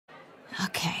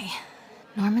Okay.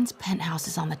 Norman's penthouse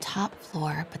is on the top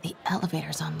floor, but the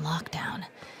elevator's on lockdown.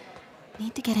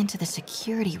 Need to get into the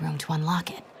security room to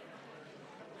unlock it.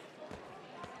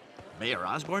 Mayor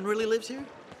Osborn really lives here?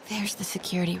 There's the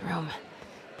security room.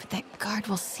 But that guard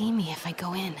will see me if I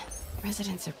go in.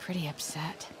 Residents are pretty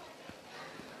upset.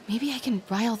 Maybe I can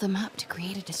rile them up to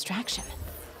create a distraction.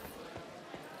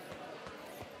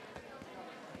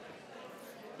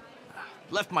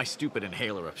 Left my stupid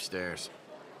inhaler upstairs.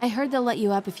 I heard they'll let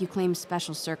you up if you claim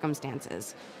special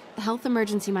circumstances. A health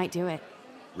emergency might do it.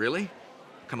 Really?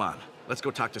 Come on, let's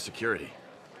go talk to security.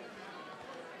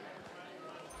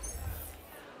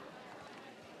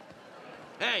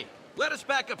 Hey, let us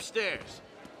back upstairs.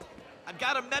 I've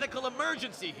got a medical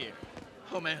emergency here.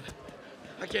 Oh man,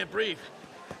 I can't breathe.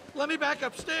 Let me back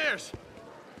upstairs.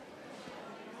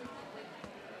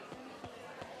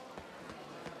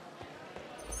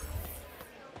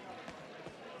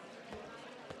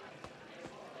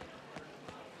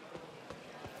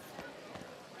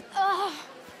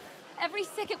 Every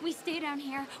second we stay down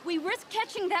here, we risk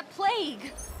catching that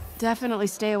plague. Definitely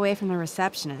stay away from the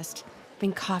receptionist.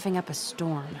 Been coughing up a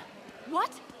storm.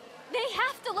 What? They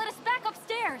have to let us back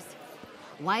upstairs.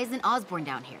 Why isn't Osborn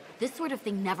down here? This sort of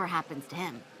thing never happens to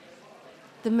him.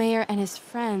 The mayor and his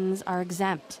friends are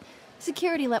exempt.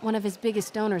 Security let one of his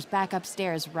biggest donors back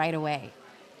upstairs right away.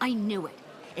 I knew it.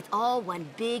 It's all one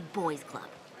big boys club.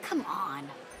 Come on.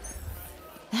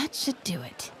 That should do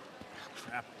it.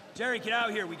 Crap. Jerry, get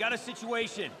out here. We got a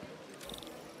situation.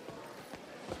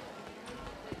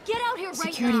 Get out here right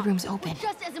now. Security room's open. We're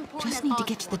just as important Just as need to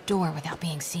get to the Osborn. door without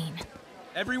being seen.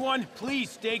 Everyone, please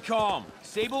stay calm.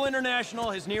 Sable International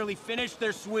has nearly finished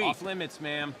their sweep. Off limits,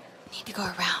 ma'am. Need to go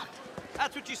around.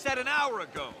 That's what you said an hour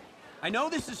ago. I know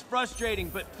this is frustrating,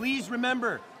 but please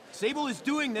remember, Sable is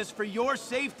doing this for your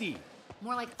safety.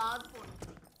 More like Osborn.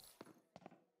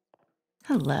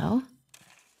 Hello.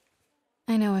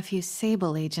 I know a few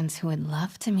Sable agents who would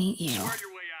love to meet you. Start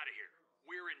your way out of here.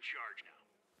 We're in charge now.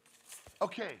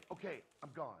 Okay,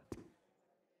 I'm gone.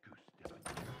 Goose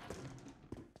stepping.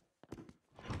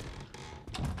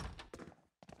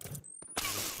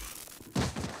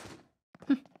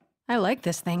 I like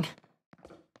this thing.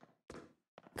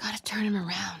 Gotta turn him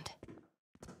around.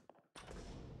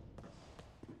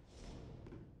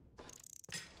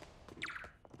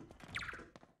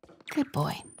 Good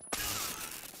boy.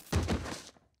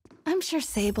 I'm sure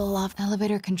Sable will have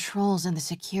elevator controls in the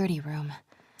security room.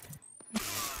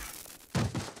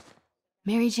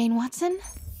 Mary Jane Watson?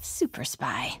 Super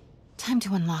spy. Time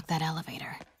to unlock that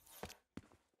elevator.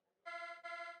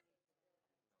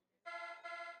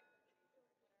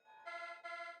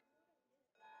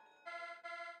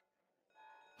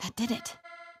 That did it.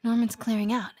 Norman's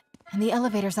clearing out, and the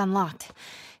elevator's unlocked.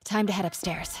 Time to head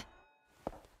upstairs.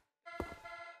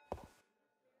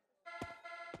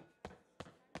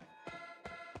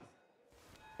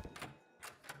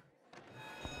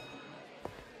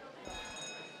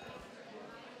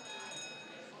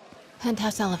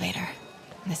 Penthouse elevator.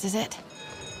 This is it.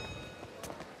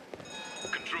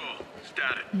 Control,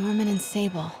 static. Norman and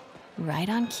Sable. Right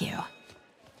on cue.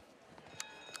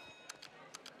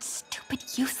 Stupid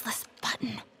useless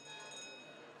button.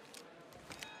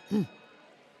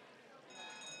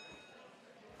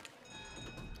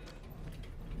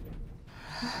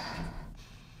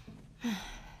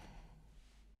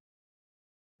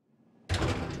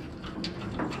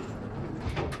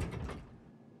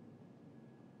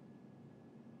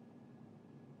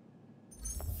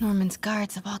 Norman's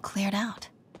guards have all cleared out.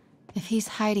 If he's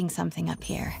hiding something up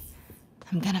here,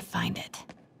 I'm gonna find it.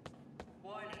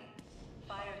 Warning.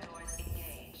 Fire doors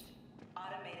engaged.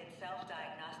 Automated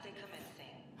self-diagnostic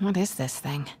commencing. What is this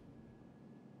thing?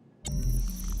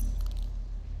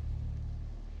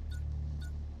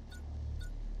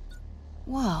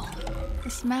 Whoa,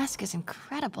 this mask is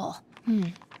incredible.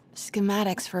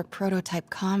 Schematics for a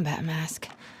prototype combat mask.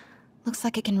 Looks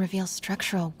like it can reveal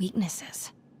structural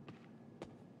weaknesses.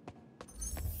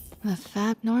 The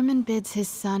fat Norman bids his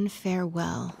son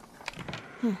farewell.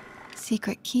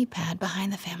 Secret keypad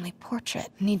behind the family portrait.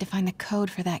 Need to find the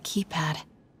code for that keypad.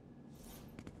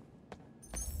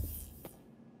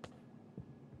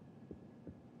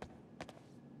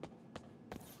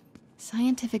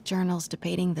 Scientific journals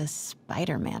debating the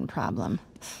Spider-Man problem.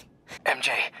 MJ,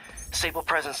 Sable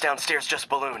presence downstairs just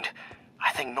ballooned.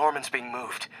 I think Norman's being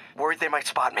moved. Worried they might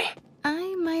spot me.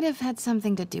 I might have had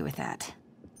something to do with that.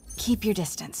 Keep your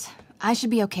distance. I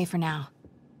should be okay for now.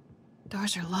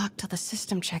 Doors are locked till the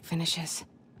system check finishes.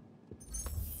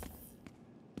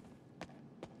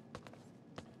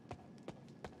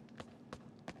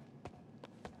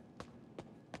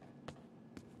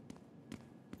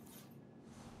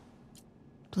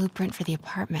 Blueprint for the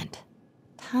apartment.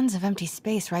 Tons of empty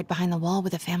space right behind the wall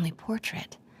with a family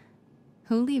portrait.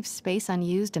 Who leaves space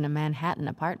unused in a Manhattan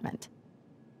apartment?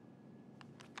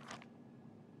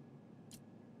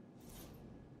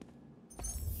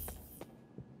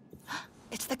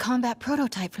 It's the combat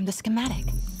prototype from the schematic.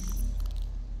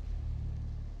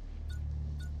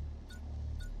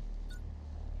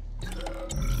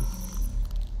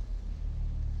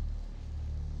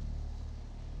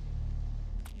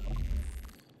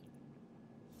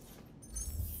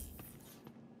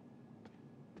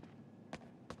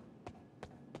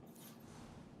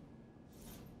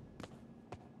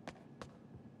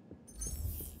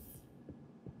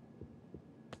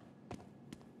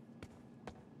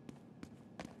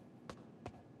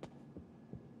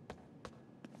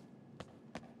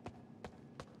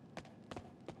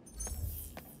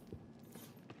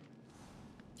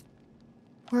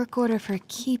 Work order for a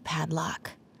keypad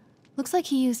lock. Looks like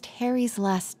he used Harry's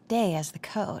last day as the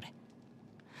code.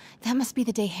 That must be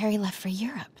the day Harry left for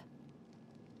Europe.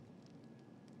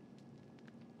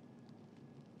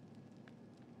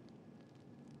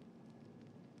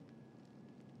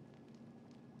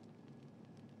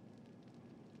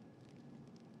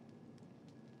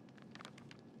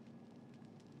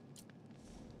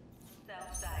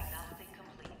 Self-diagnostic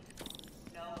complete.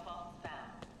 No faults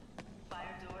found.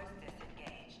 Fire doors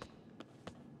disengaged.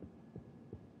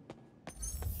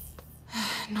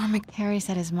 Norman. Harry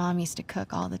said his mom used to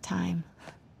cook all the time.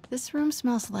 This room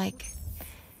smells like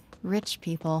rich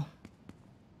people.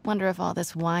 Wonder if all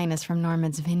this wine is from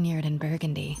Norman's vineyard in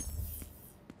Burgundy.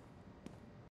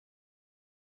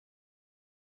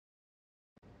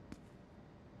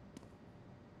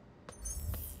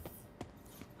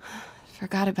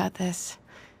 Forgot about this.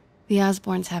 The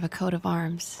Osborns have a coat of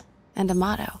arms and a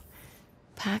motto.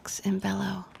 Pax in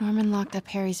Bello. Norman locked up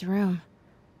Harry's room.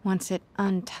 Wants it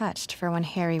untouched for when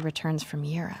Harry returns from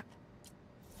Europe.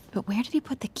 But where did he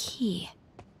put the key?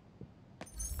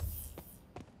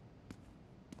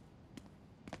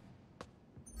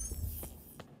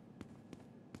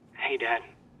 Hey, Dad.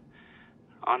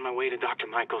 On my way to Dr.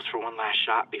 Michael's for one last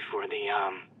shot before the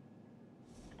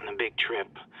big trip.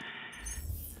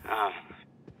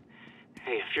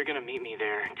 Hey, if you're gonna meet me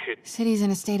there, City's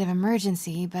in a state of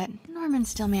emergency, but Norman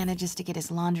still manages to get his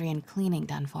laundry and cleaning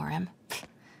done for him.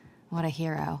 What a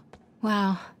hero.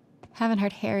 Wow, haven't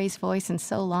heard Harry's voice in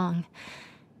so long.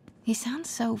 He sounds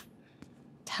so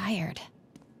tired.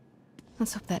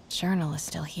 Let's hope that journal is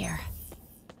still here.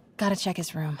 Gotta check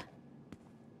his room.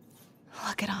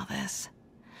 Look at all this.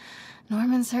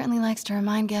 Norman certainly likes to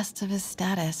remind guests of his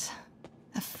status.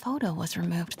 A photo was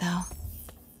removed, though.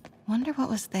 Wonder what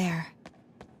was there.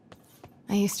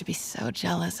 I used to be so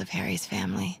jealous of Harry's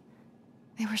family.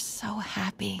 They were so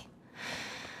happy.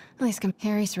 At least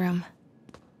Harry's room.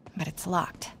 But it's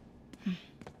locked. I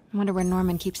wonder where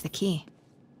Norman keeps the key.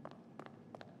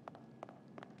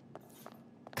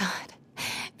 God,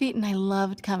 Pete and I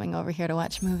loved coming over here to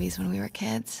watch movies when we were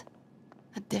kids.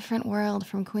 A different world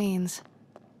from Queens.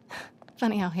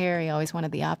 Funny how Harry always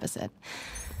wanted the opposite.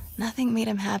 Nothing made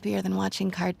him happier than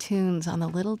watching cartoons on the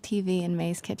little TV in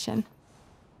May's kitchen.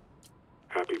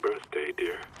 Happy birthday,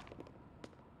 dear.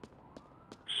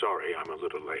 Sorry I'm a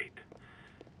little late.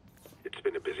 It's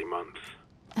been a busy month.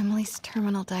 Emily's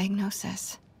terminal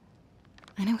diagnosis.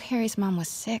 I know Harry's mom was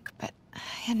sick, but I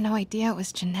had no idea it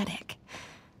was genetic.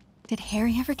 Did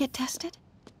Harry ever get tested?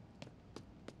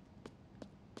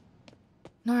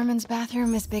 Norman's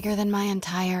bathroom is bigger than my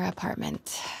entire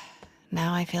apartment.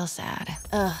 Now I feel sad.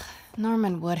 Ugh,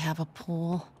 Norman would have a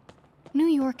pool. New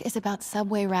York is about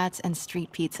subway rats and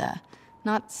street pizza,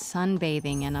 not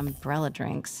sunbathing and umbrella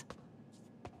drinks.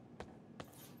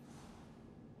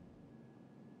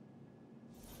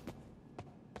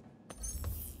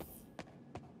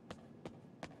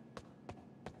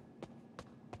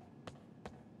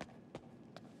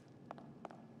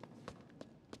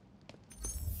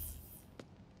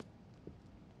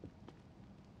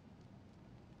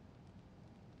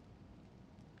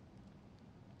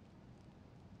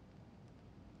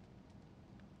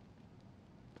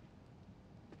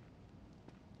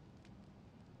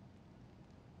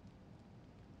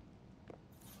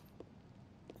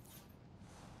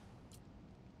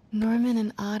 Norman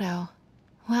and Otto.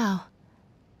 Wow.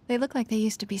 They look like they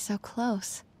used to be so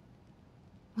close.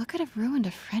 What could have ruined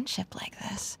a friendship like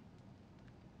this?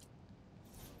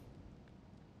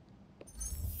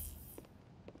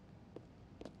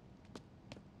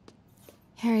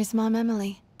 Harry's mom,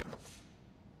 Emily.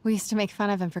 We used to make fun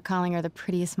of him for calling her the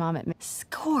prettiest mom at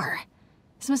Score!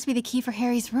 This must be the key for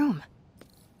Harry's room.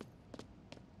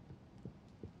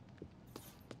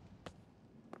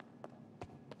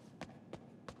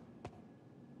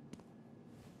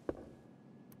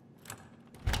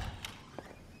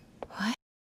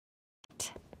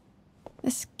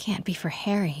 This can't be for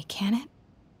Harry, can it?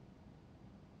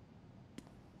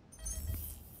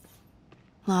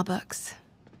 Law books.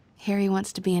 Harry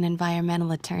wants to be an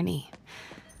environmental attorney,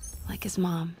 like his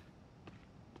mom.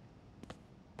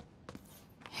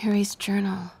 Harry's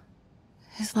journal.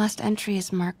 His last entry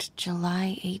is marked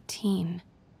July 18.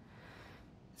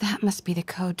 That must be the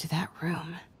code to that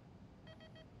room.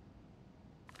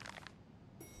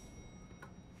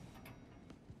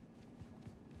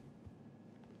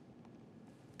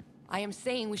 I am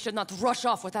saying we should not rush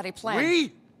off without a plan.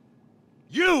 We?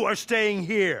 You are staying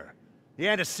here. The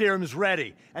antiserum's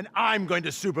ready, and I'm going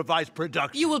to supervise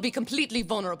production. You will be completely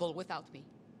vulnerable without me.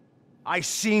 I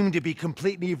seem to be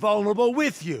completely vulnerable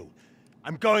with you.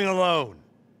 I'm going alone.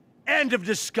 End of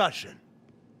discussion.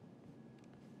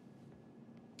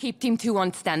 Keep Team 2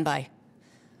 on standby.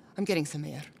 I'm getting some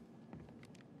air.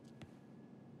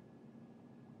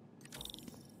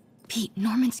 Pete,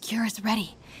 Norman's cure is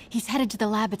ready. He's headed to the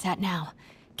lab it's at now.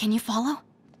 Can you follow?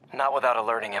 Not without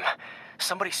alerting him.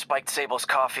 Somebody spiked Sable's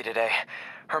coffee today.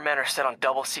 Her men are set on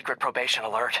double secret probation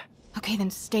alert. Okay, then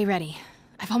stay ready.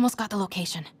 I've almost got the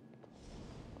location.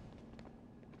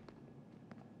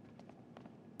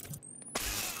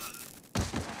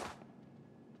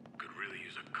 Could really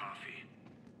use a coffee.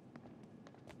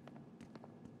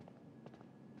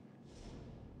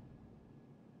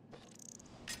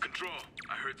 Control,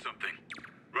 I heard something.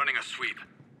 Running a sweep.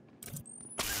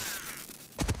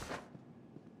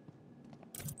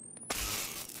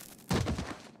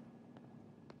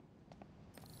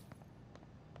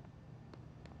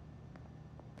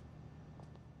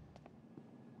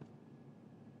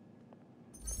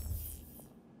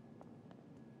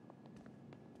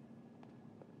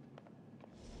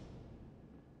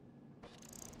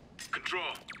 Control,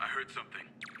 I heard something.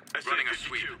 Running a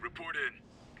sweep. Report in.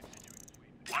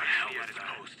 Why the hell was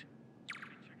that? Post?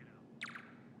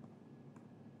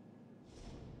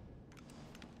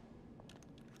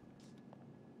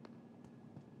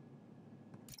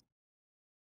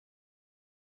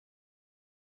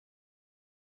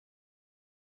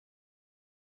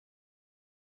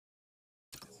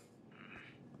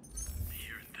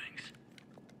 Hearing things.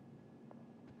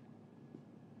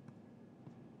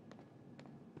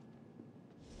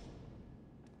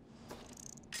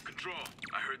 Control,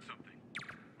 I heard something.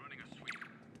 Running a sweep.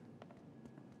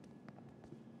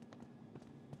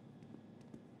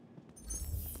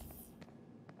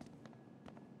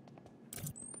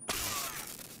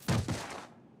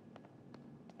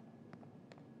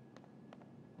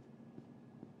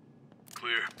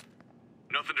 Clear.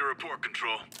 Nothing to report,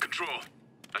 Control. Control,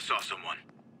 I saw someone.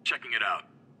 Checking it out.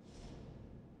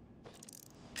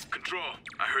 Control,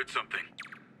 I heard something.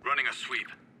 Running a sweep.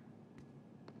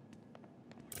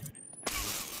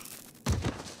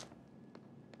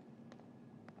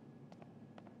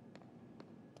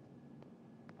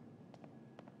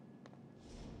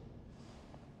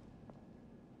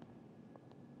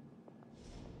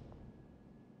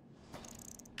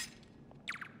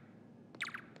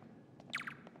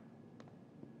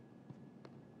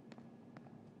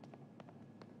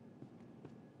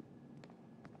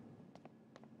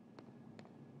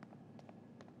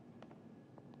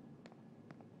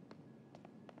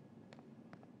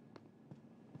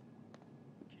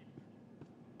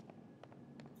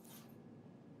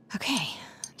 Okay,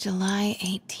 July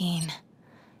 18.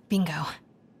 Bingo.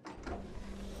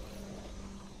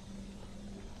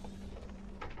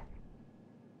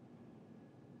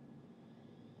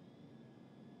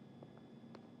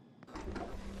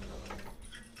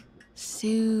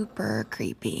 Super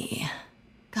creepy.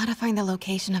 Gotta find the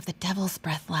location of the Devil's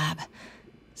Breath lab.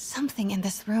 Something in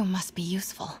this room must be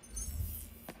useful.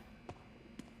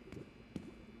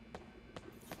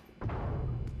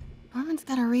 Norman's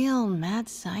got a real mad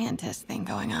scientist thing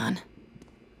going on.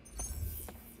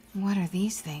 What are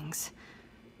these things?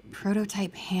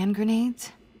 Prototype hand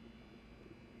grenades?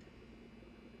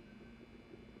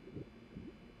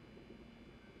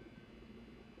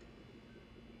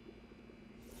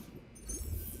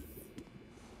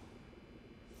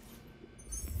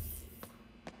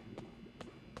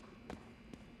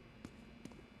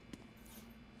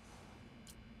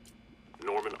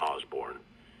 Norman Osborn,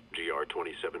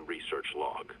 GR-27 research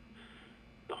log.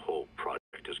 The whole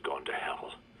project has gone to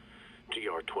hell.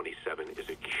 GR-27 is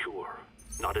a cure,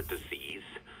 not a disease.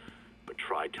 But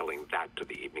try telling that to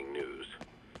the evening news.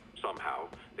 Somehow,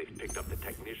 they've picked up the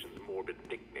technician's morbid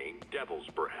nickname, Devil's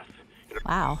Breath.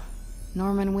 Wow.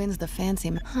 Norman wins the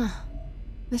fancy Huh.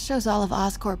 This shows all of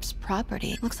Oscorp's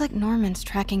property. Looks like Norman's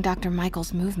tracking Dr.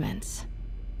 Michael's movements.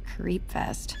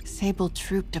 Creepfest. Sable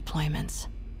troop deployments.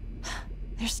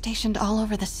 They're stationed all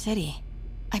over the city.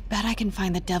 I bet I can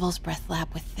find the Devil's Breath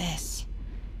lab with this.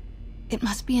 It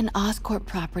must be an Oscorp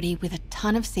property with a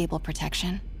ton of Sable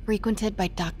protection, frequented by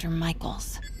Dr.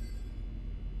 Michaels.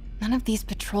 None of these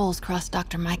patrols cross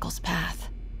Dr. Michaels' path.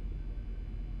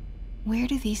 Where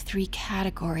do these three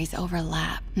categories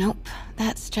overlap? Nope,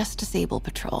 that's just a Sable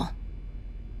patrol.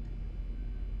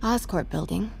 Oscorp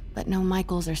building, but no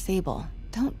Michaels or Sable.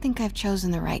 Don't think I've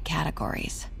chosen the right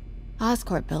categories.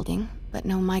 Oscorp building, but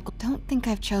no Michael. Don't think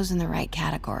I've chosen the right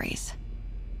categories.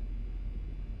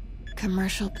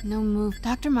 Commercial, no move.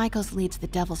 Dr. Michaels leads the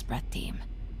Devil's Breath team.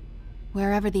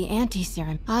 Wherever the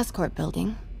anti-serum. Oscorp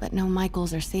building, but no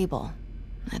Michaels or Sable.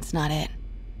 That's not it.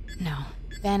 No.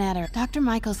 Van Adder. Dr.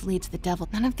 Michaels leads the Devil.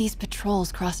 None of these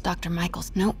patrols cross Dr.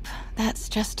 Michaels. Nope, that's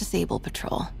just a Sable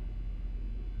patrol.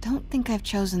 Don't think I've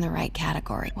chosen the right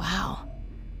category. Wow.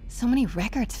 So many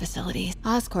records facilities.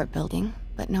 Oscorp building,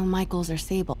 but no Michaels or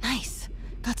Sable. Nice.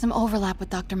 Got some overlap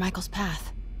with Dr. Michaels'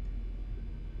 path.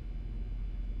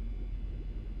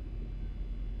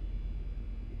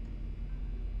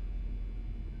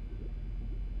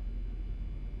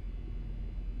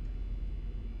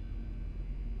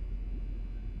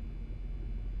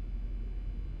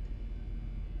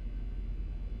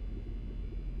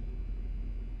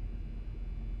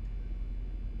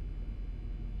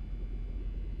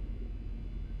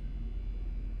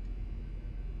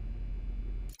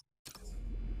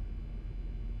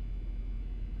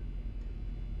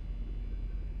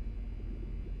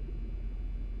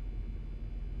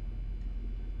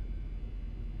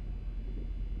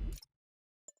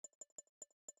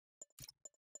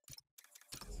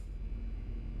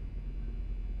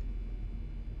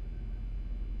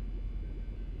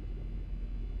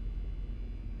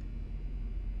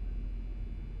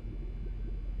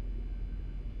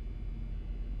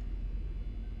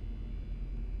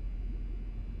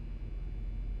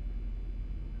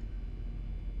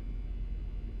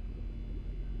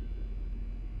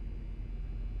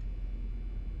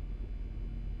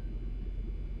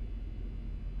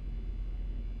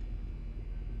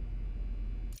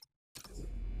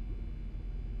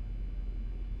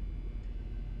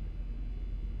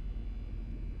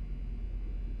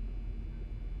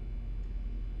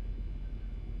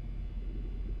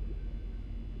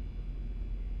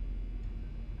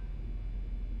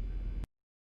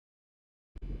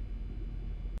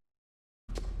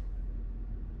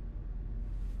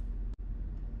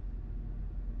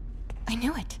 I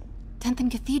knew it. 10th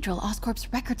and Cathedral, Oscorp's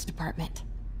records department.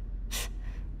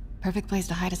 Perfect place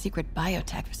to hide a secret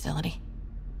biotech facility.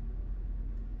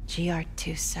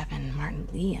 GR27 Martin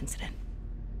Lee incident.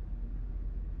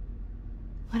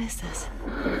 What is this?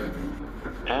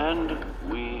 And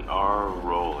we are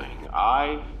rolling.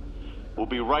 I will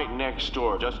be right next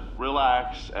door. Just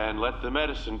relax and let the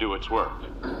medicine do its work.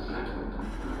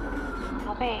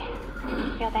 宝贝，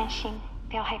不要担心，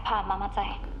不要害怕，妈妈在。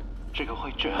这个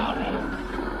会治好的，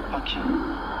放心。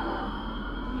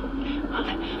你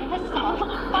在什么？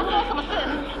发生了什么事？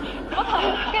我疼，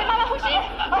给妈妈呼吸。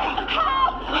好，快跑！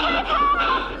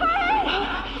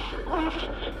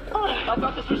 I've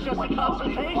got to switch your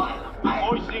concentration.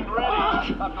 Hoisting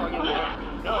ready. I'm going in there.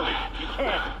 No, you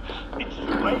can't. It's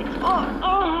too late.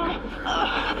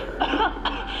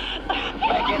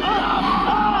 Make it stop.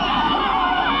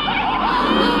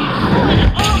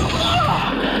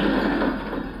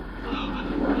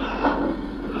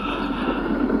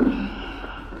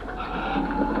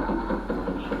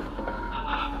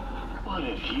 What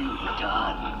have you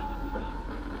done?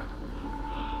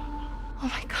 Oh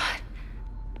my god.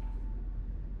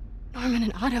 Norman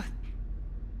and Otto.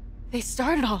 They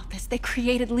started all of this. They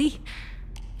created Lee.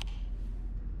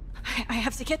 I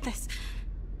have to get this.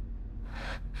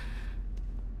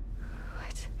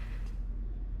 What?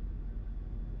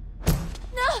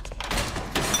 No!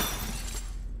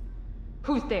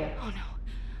 Who's there? Oh no.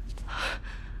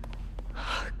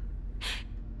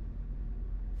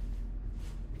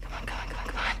 Come on, come on, come on,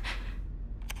 come on.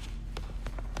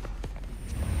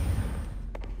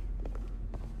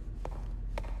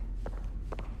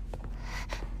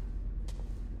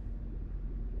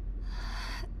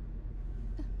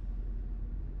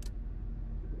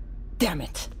 Damn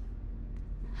it.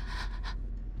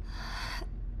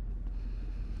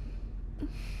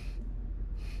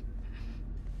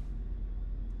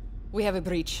 We have a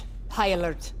breach. High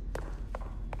alert.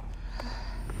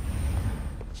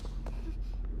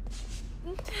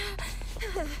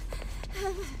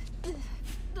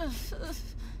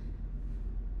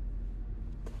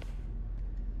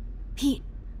 Pete,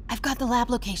 I've got the lab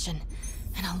location.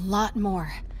 And a lot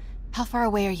more. How far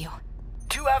away are you?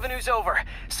 2 avenues over.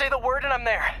 Say the word and I'm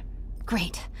there.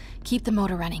 Great. Keep the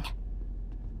motor running.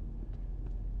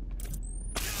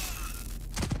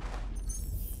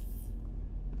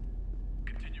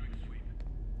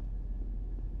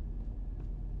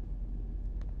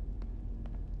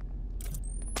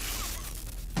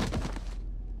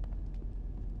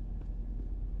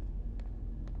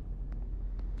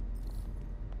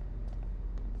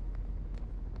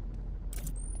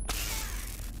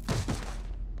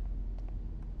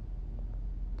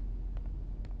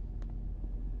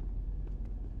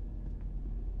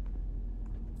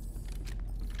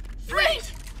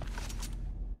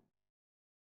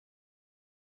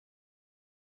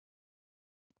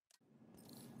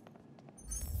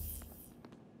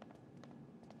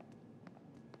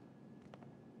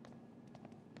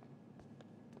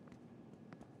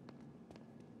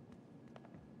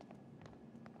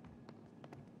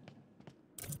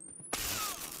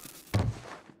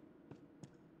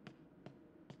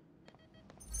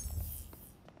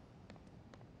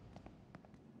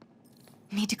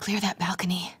 Need to clear that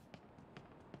balcony.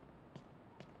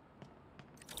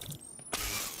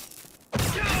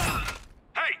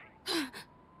 Hey!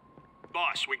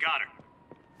 Boss, we got her.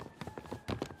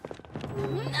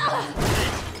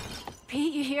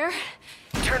 Pete, you here?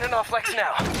 Turning off Lex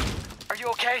now. Are you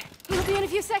okay? We'll be in a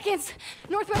few seconds.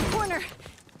 Northwest corner.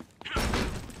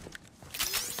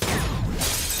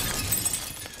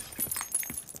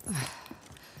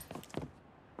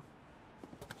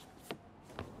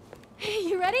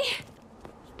 You ready?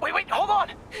 Wait, hold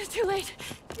on! Too late.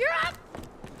 You're up!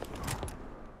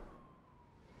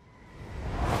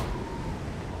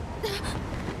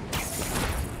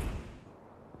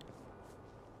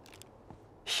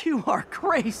 You are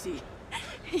crazy.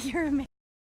 You're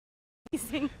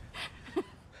amazing.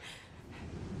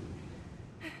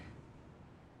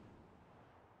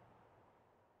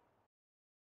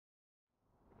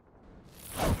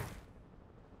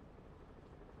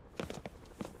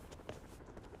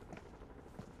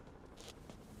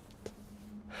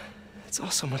 It's all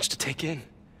so much to take in.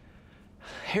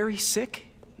 Harry sick,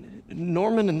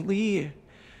 Norman and Lee,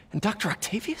 and Dr.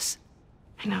 Octavius?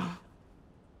 I know.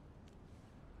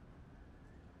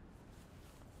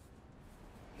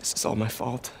 This is all my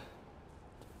fault.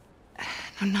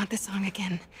 No, not this song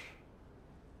again.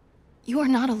 You are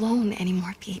not alone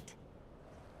anymore, Pete.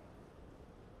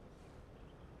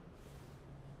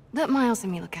 Let Miles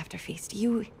and me look after Feast.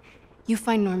 You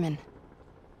find Norman.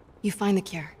 You find the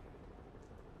cure.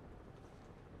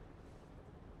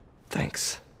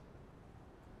 Thanks,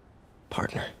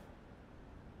 partner.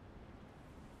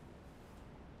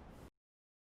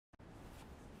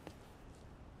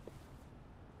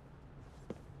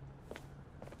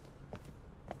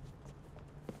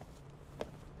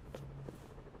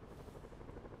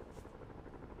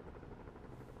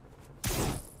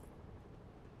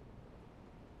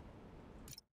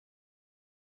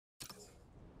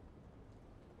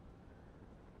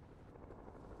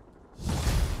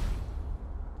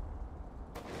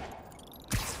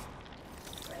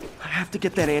 I have to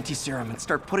get that anti-serum and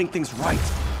start putting things right.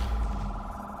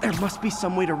 There must be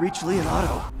some way to reach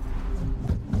Leonardo.